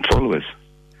followers.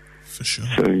 For sure.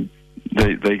 So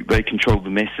they controlled the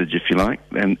message, if you like,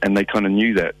 and they kind of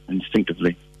knew that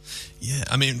instinctively. Yeah,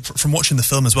 I mean, from watching the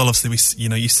film as well, obviously,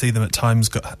 you see them at times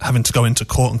having to go into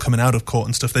court and coming out of court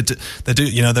and stuff. They do,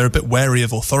 they're a bit wary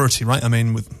of authority, right? I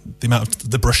mean, with the amount of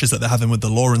the brushes that they're having with the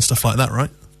law and stuff like that, right?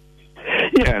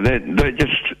 Yeah,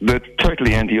 they're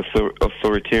totally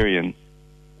anti-authoritarian,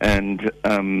 and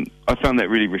I found that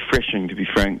really refreshing, to be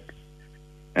frank.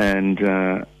 and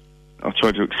I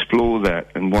tried to explore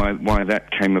that and why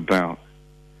that came about.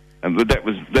 But that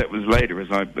was later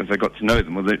as I got to know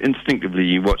them. Well, instinctively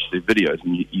you watch their videos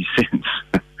and you sense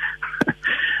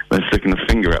they're sticking a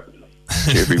finger up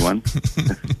to everyone.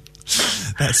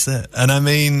 That's it. And I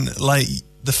mean, like,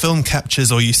 the film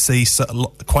captures, or you see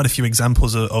quite a few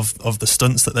examples of the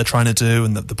stunts that they're trying to do,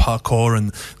 and the parkour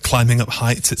and climbing up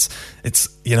heights. It's at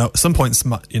some points,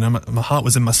 my heart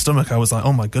was in my stomach. I was like,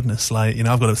 oh my goodness, like,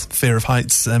 I've got a fear of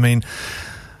heights. I mean,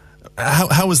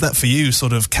 how was that for you,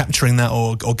 sort of capturing that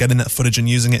or getting that footage and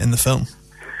using it in the film?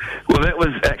 Well, that was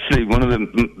actually one of the,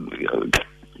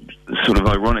 sort of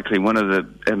ironically, one of the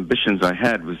ambitions I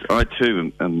had was I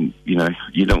too,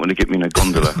 you don't want to get me in a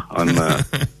gondola. I'm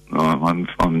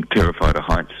terrified of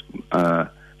heights. So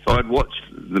I'd watch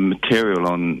the material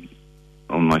on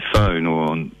my phone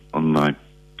or on my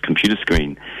computer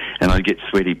screen, and I'd get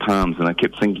sweaty palms, and I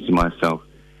kept thinking to myself,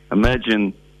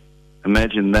 imagine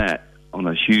that on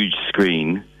a huge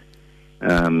screen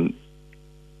in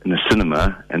a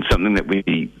cinema, and something that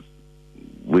we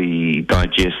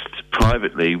digest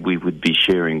privately, we would be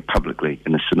sharing publicly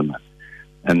in a cinema.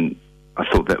 And I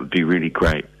thought that would be really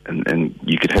great. And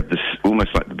you could have this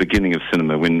almost like the beginning of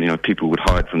cinema when people would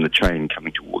hide from the train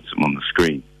coming towards them on the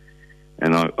screen.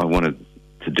 And I wanted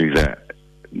to do that.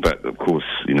 But of course,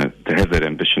 to have that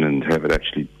ambition and have it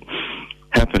actually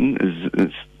happen is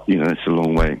it's a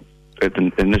long way at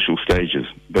the initial stages.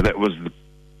 But that was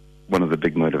one of the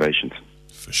big motivations.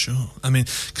 For sure. I mean,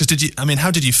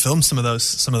 how did you film some of those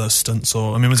stunts?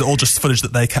 Or, was it all just footage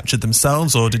that they captured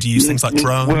themselves, or did you use things like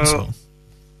drones? Well,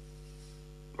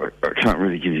 I can't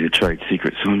really give you the trade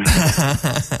secrets on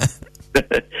that.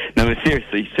 No,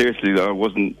 seriously, though, I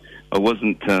wasn't.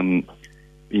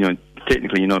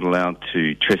 Technically, you're not allowed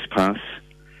to trespass,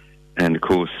 and of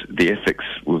course, the ethics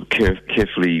were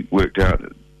carefully worked out.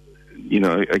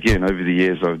 Again, over the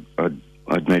years, I'd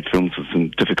made films with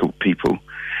some difficult people.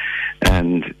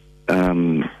 And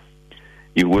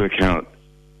you work out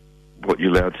what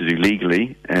you're allowed to do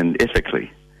legally and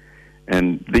ethically.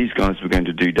 And these guys were going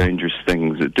to do dangerous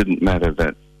things. It didn't matter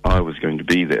that I was going to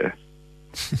be there.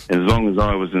 As long as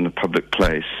I was in a public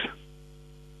place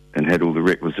and had all the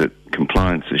requisite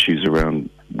compliance issues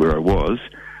around where I was,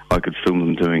 I could film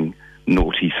them doing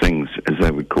naughty things, as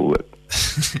they would call it.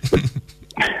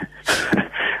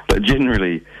 But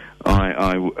generally,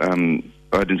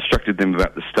 I'd instructed them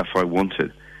about the stuff I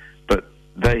wanted, but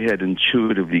they had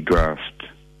intuitively grasped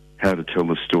how to tell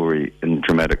the story in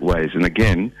dramatic ways. And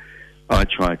again, I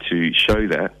try to show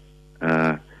that.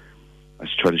 I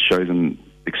try to show them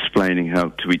explaining how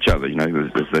to each other,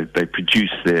 as they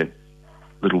produce their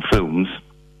little films.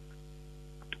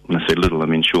 When I say little, I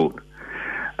mean short.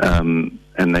 And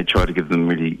they try to give them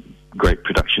really great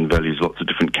production values, lots of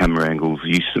different camera angles,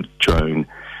 use of drone,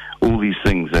 all these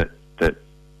things that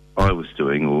I was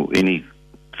doing, or any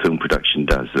film production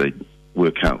does. They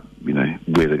work out,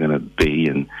 where they're going to be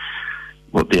and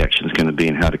what the action's going to be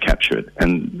and how to capture it.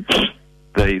 And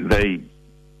they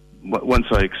once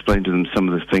I explained to them some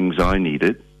of the things I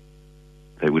needed,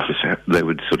 they would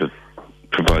sort of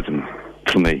provide them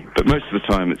for me. But most of the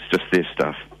time, it's just their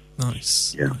stuff.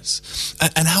 Nice, yeah. Nice.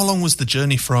 And how long was the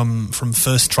journey from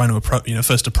first trying to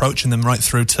first approaching them right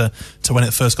through to when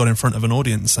it first got in front of an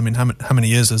audience? I mean, how many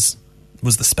years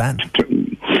was the span?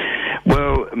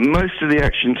 Well, most of the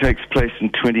action takes place in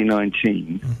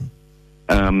 2019.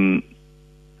 Mm-hmm.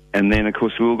 And then, of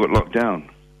course, we all got locked down,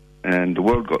 and the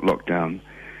world got locked down,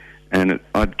 and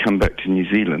I'd come back to New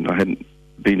Zealand. I hadn't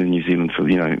been in New Zealand for,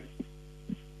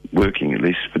 working at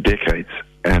least for decades.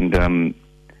 And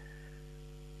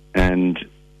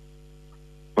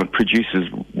my producers,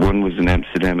 one was in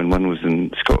Amsterdam and one was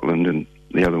in Scotland and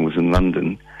the other was in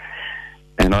London.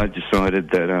 And I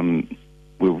decided that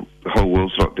the whole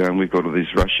world's locked down, we've got all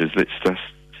these rushes, let's just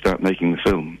start making the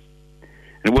film.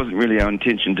 And it wasn't really our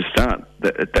intention to start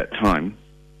at that time,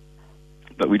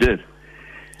 but we did.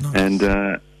 Nice.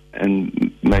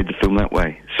 And made the film that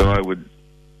way. So I would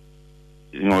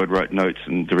write notes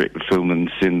and direct the film and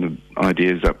send the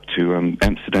ideas up to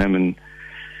Amsterdam, and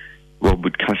Rob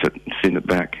would cut it and send it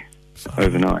back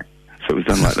overnight. So it was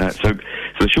done like that. So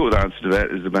the short answer to that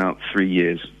is about 3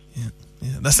 years.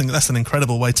 Yeah, that's an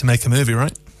incredible way to make a movie,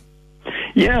 right?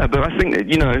 Yeah, but I think that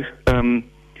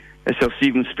that's how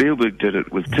Steven Spielberg did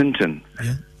it with Tintin.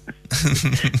 Yeah.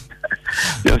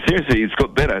 Seriously, it's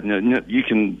got better. You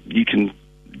can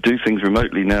do things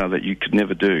remotely now that you could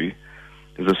never do,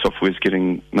 because the software's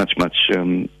getting much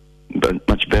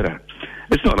better.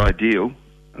 It's not ideal.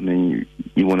 I mean,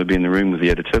 you want to be in the room with the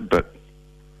editor, but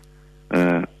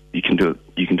you can do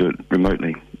it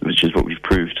remotely, which is what we've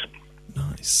proved.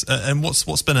 Nice. And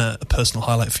what's been a personal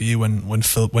highlight for you when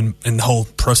in the whole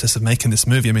process of making this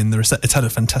movie? I mean, it's had a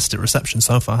fantastic reception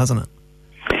so far, hasn't it?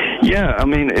 Yeah, I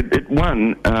mean, it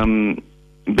won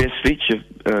Best Feature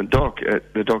Doc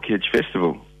at the Doc Edge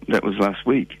Festival. That was last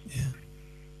week. Yeah.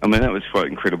 I mean, that was quite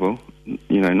incredible.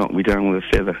 You know, knocked me down with a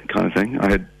feather kind of thing. I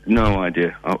had no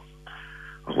idea. I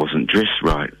wasn't dressed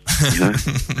right, you know.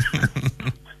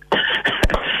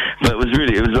 But it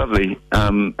was lovely.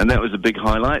 And that was a big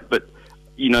highlight. But,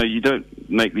 you know, you don't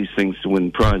make these things to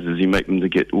win prizes. You make them to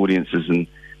get audiences and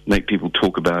make people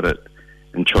talk about it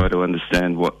and try to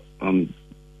understand what I'm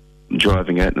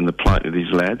driving at and the plight of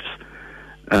these lads.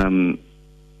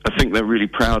 I think they're really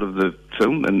proud of the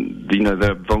film, and, you know,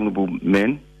 they're vulnerable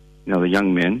men, you know, they're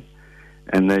young men,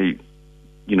 and they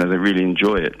really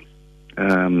enjoy it.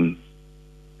 And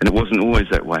it wasn't always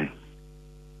that way.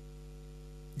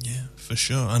 Yeah, for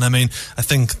sure. And I mean, I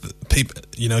think people,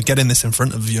 you know, getting this in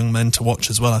front of young men to watch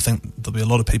as well, I think there'll be a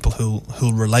lot of people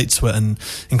who'll relate to it, and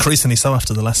increasingly so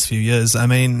after the last few years. I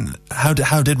mean, how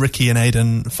did Ricky and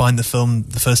Aidan find the film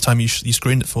the first time you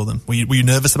screened it for them? Were you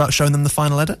nervous about showing them the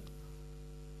final edit?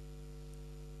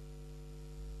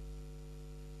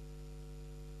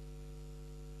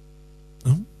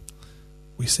 Oh,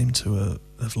 we seem to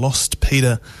have lost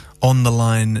Peter on the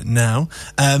line now.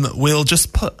 We'll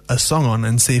just put a song on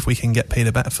and see if we can get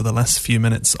Peter back for the last few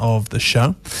minutes of the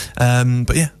show.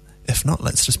 But yeah, if not,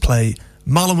 let's just play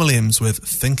Marlon Williams with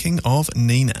Thinking of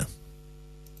Nina.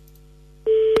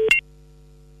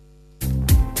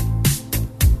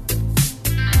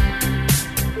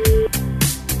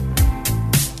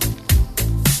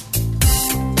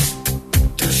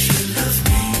 Does she love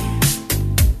me?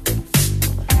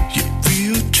 Your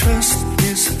real trust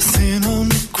is thin on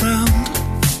the ground.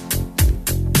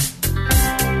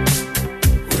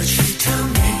 Would she tell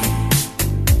me?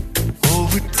 Or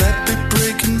would that be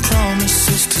breaking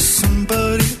promises to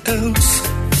somebody else?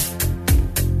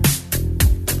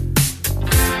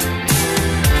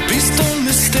 Please don't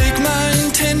mistake my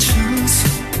intentions.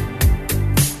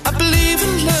 I believe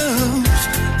in love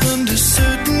under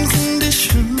certain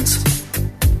conditions.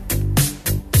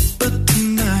 But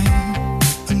tonight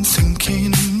I'm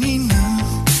thinking of Nina.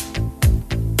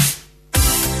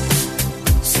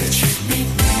 Said she'd meet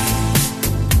me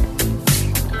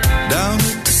down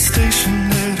at the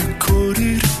station at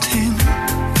 9:45.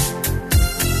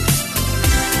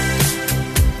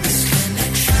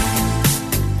 Misconnection.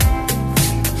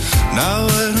 Now I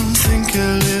don't think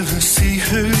I'll ever see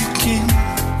her again.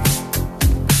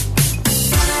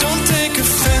 Don't take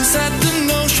offense at the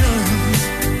notion.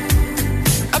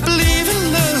 I believe in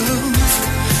love.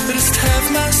 I just have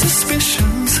my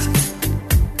suspicions.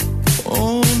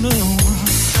 Oh no.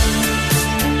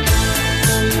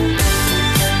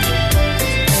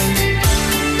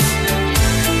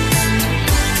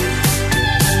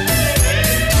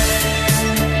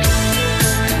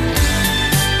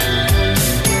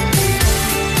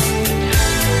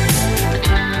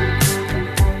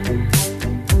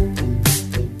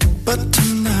 But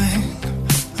tonight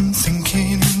I'm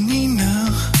thinking of Nina.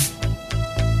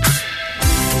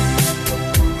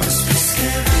 Must be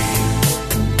scary.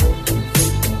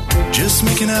 Just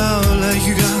making out like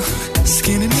you got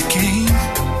skin in the game.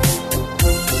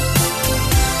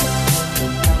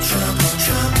 Trouble,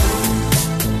 trouble.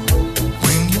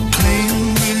 When you're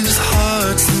playing with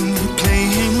hearts and you're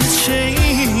playing with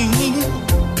shame.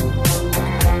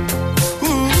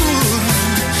 Ooh,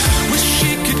 wish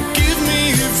she could give me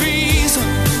a reason.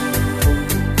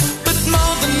 But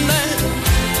more than that,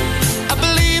 I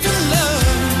believe in love.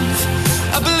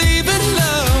 I believe in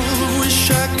love.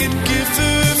 Wish I could give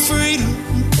her freedom.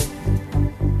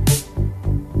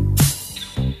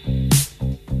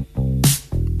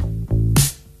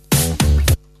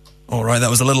 All right, that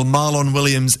was a little Marlon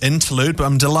Williams interlude, but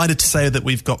I'm delighted to say that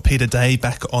we've got Peter Day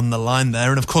back on the line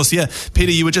there. And of course, yeah,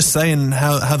 Peter, you were just saying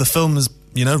how the film has,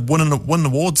 you know, won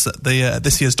awards at the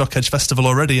this year's Doc Edge Festival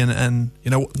already, and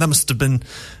you know, that must have been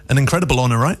an incredible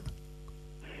honour, right?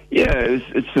 Yeah,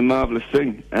 it's a marvellous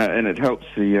thing, and it helps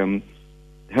the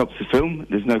film.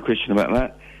 There's no question about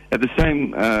that. At the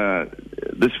same,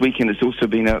 this weekend it's also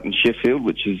been out in Sheffield,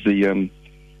 which is the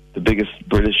biggest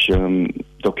British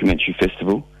documentary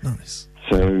festival. Nice.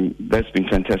 So that's been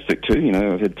fantastic too. You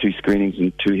know, I've had 2 screenings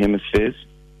in 2 hemispheres.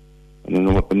 I don't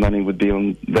know what the money would be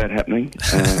on that happening.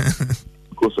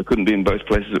 Of course, I couldn't be in both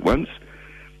places at once,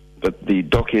 but the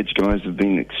Doc Edge guys have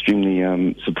been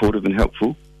extremely supportive and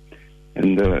helpful,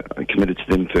 and I committed to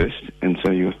them first, and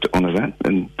so you have to honour that,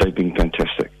 and they've been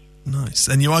fantastic. Nice.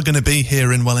 And you are going to be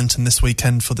here in Wellington this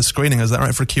weekend for the screening, is that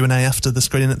right, for a Q&A after the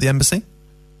screening at the Embassy?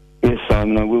 Yes,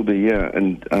 Simon, I will be, yeah,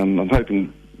 and I'm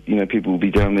hoping, people will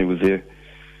be down there with their,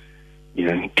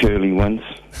 curly ones.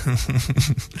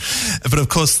 But of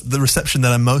course, the reception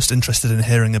that I'm most interested in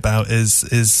hearing about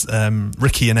is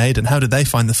Ricky and Aidan. How did they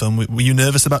find the film? Were you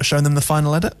nervous about showing them the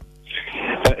final edit?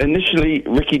 Initially,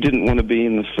 Ricky didn't want to be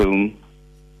in the film,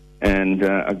 and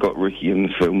I got Ricky in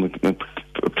the film.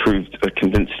 I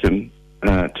convinced him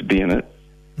to be in it,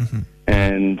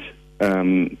 and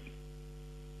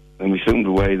we filmed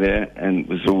away there, and it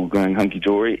was all going hunky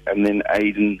dory. And then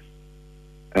Aidan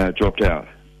dropped out,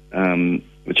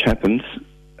 which happens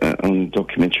on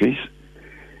documentaries,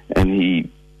 and he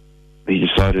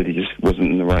decided he just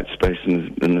wasn't in the right space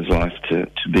in his life to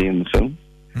be in the film,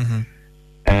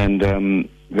 and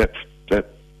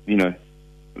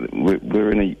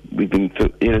we've been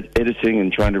editing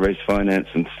and trying to raise finance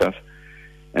and stuff,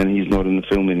 and he's not in the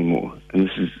film anymore, and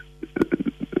this is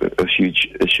a huge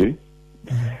issue.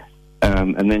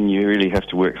 And then you really have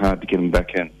to work hard to get him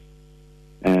back in.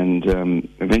 And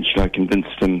eventually I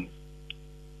convinced him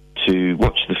to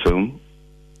watch the film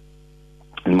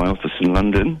in my office in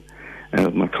London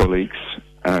with my colleagues.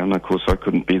 And of course I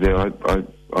couldn't be there. I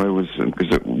was,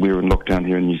 because we were in lockdown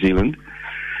here in New Zealand.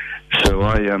 So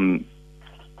I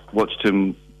watched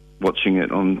him watching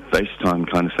it on FaceTime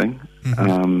kind of thing.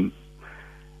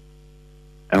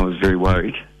 I was very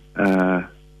worried. And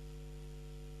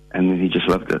then he just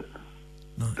loved it.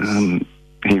 Nice.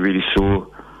 He really saw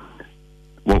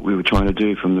what we were trying to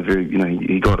do from the very,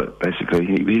 he got it, basically.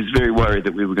 He was very worried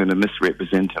that we were going to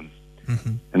misrepresent him.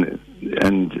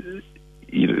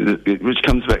 Which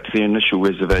comes back to the initial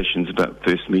reservations about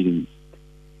first meeting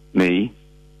me,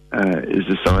 is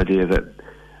this idea that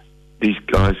these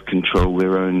guys control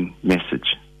their own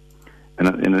message. And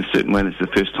in a certain way, it's the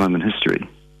first time in history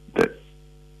that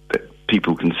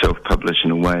people can self-publish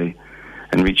in a way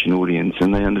and reach an audience,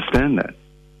 and they understand that.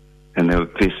 And they were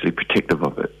fiercely protective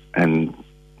of it. And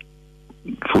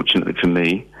fortunately for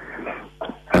me,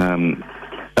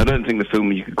 I don't think the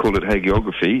film, you could call it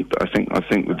hagiography, but I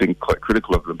think we've been quite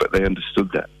critical of it, but they understood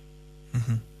that.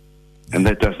 And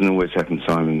that doesn't always happen,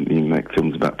 Simon. You make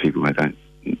films about people, they don't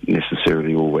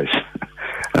necessarily always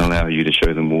allow you to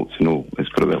show them warts and all, let's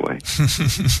put it that way.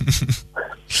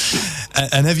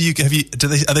 And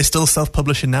are they still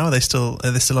self-publishing now? Are they still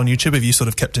on YouTube? Have you sort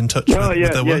of kept in touch with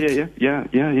their work? Yeah.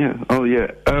 Oh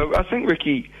yeah. I think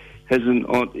Ricky hasn't,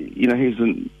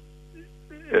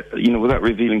 without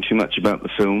revealing too much about the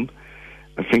film,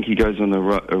 I think he goes on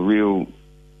a real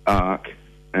arc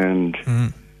and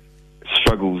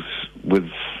struggles with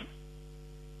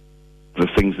the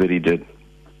things that he did,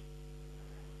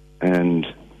 and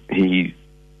I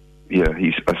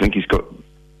think he's got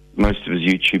most of his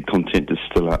YouTube content is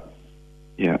still up.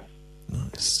 Yeah.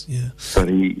 Nice. Yeah. But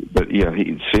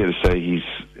it's fair to say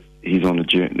he's on a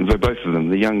journey. Both of them,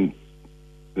 the young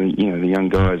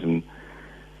guys, and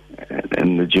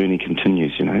the journey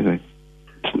continues.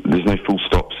 There's no full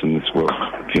stops in this world,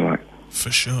 if you like. For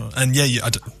sure. And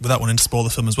without wanting to spoil the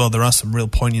film as well, there are some real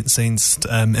poignant scenes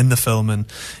in the film, and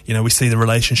we see the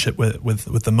relationship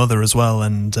with the mother as well,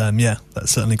 and that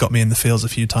certainly got me in the feels a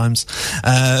few times.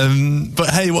 But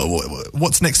hey,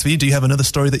 what's next for you? Do you have another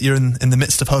story that you're in the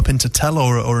midst of hoping to tell,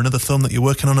 or another film that you're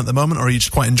working on at the moment, or are you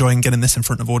just quite enjoying getting this in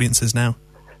front of audiences now?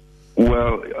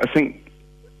 Well, I think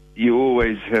you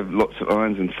always have lots of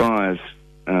irons and fires,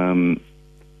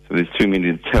 so there's too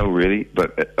many to tell, really,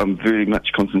 but I'm very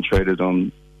much concentrated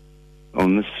on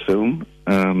this film,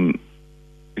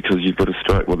 because you've got to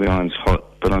strike while the iron's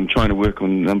hot. But I'm trying to work on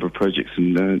a number of projects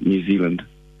in New Zealand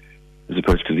as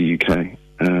opposed to the UK.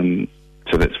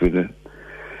 So that's where the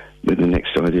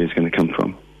next idea is going to come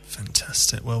from.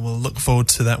 Fantastic. Well, we'll look forward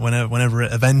to that whenever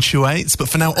it eventuates. But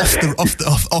for now,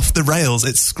 off the rails.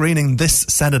 It's screening this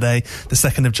Saturday, the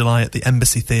 2nd of July, at the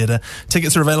Embassy Theatre.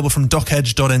 Tickets are available from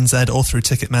docedge.nz or through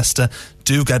Ticketmaster.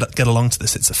 Do get along to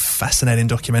this. It's a fascinating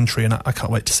documentary, and I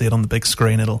can't wait to see it on the big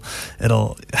screen. It'll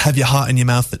have your heart in your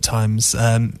mouth at times.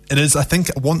 It is. I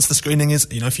think once the screening is,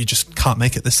 if you just can't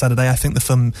make it this Saturday, I think the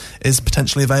film is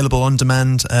potentially available on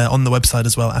demand on the website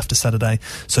as well after Saturday.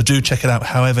 So do check it out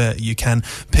however you can.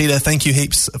 Peter, thank you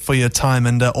heaps for your time,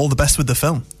 and all the best with the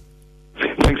film.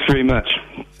 Thanks very much.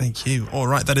 Thank you. All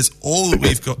right, that is all that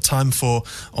we've got time for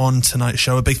on tonight's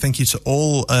show. A big thank you to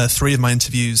all three of my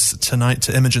interviews tonight,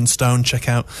 to Imogen Stone, check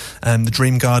out The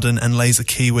Dream Garden and Laser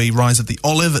Kiwi, Rise of the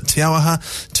Olive at Te Auaha,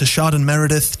 to Chardon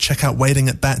Meredith, check out Waiting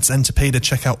at Bats, and to Peter,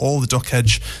 check out all the Doc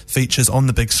Edge features on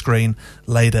the big screen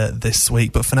later this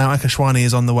week. But for now, Akashwani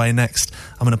is on the way next.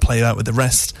 I'm going to play you out with the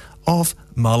rest of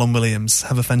Marlon Williams.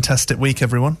 Have a fantastic week,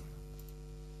 everyone.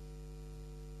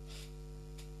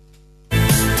 But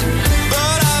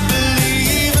I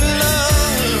believe in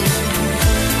love,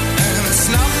 and it's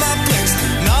not my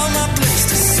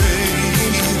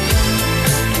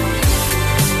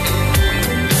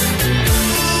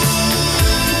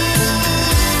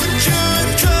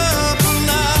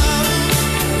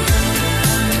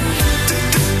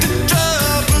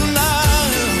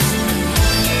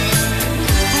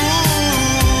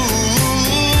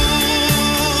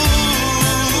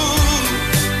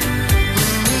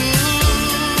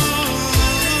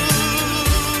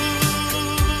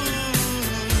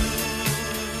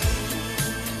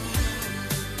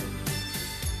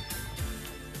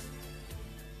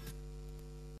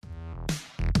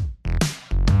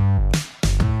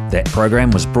That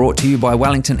program was brought to you by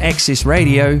Wellington Access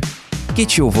Radio.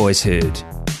 Get your voice heard.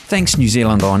 Thanks New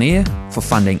Zealand On Air for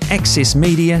funding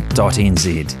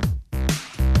accessmedia.nz.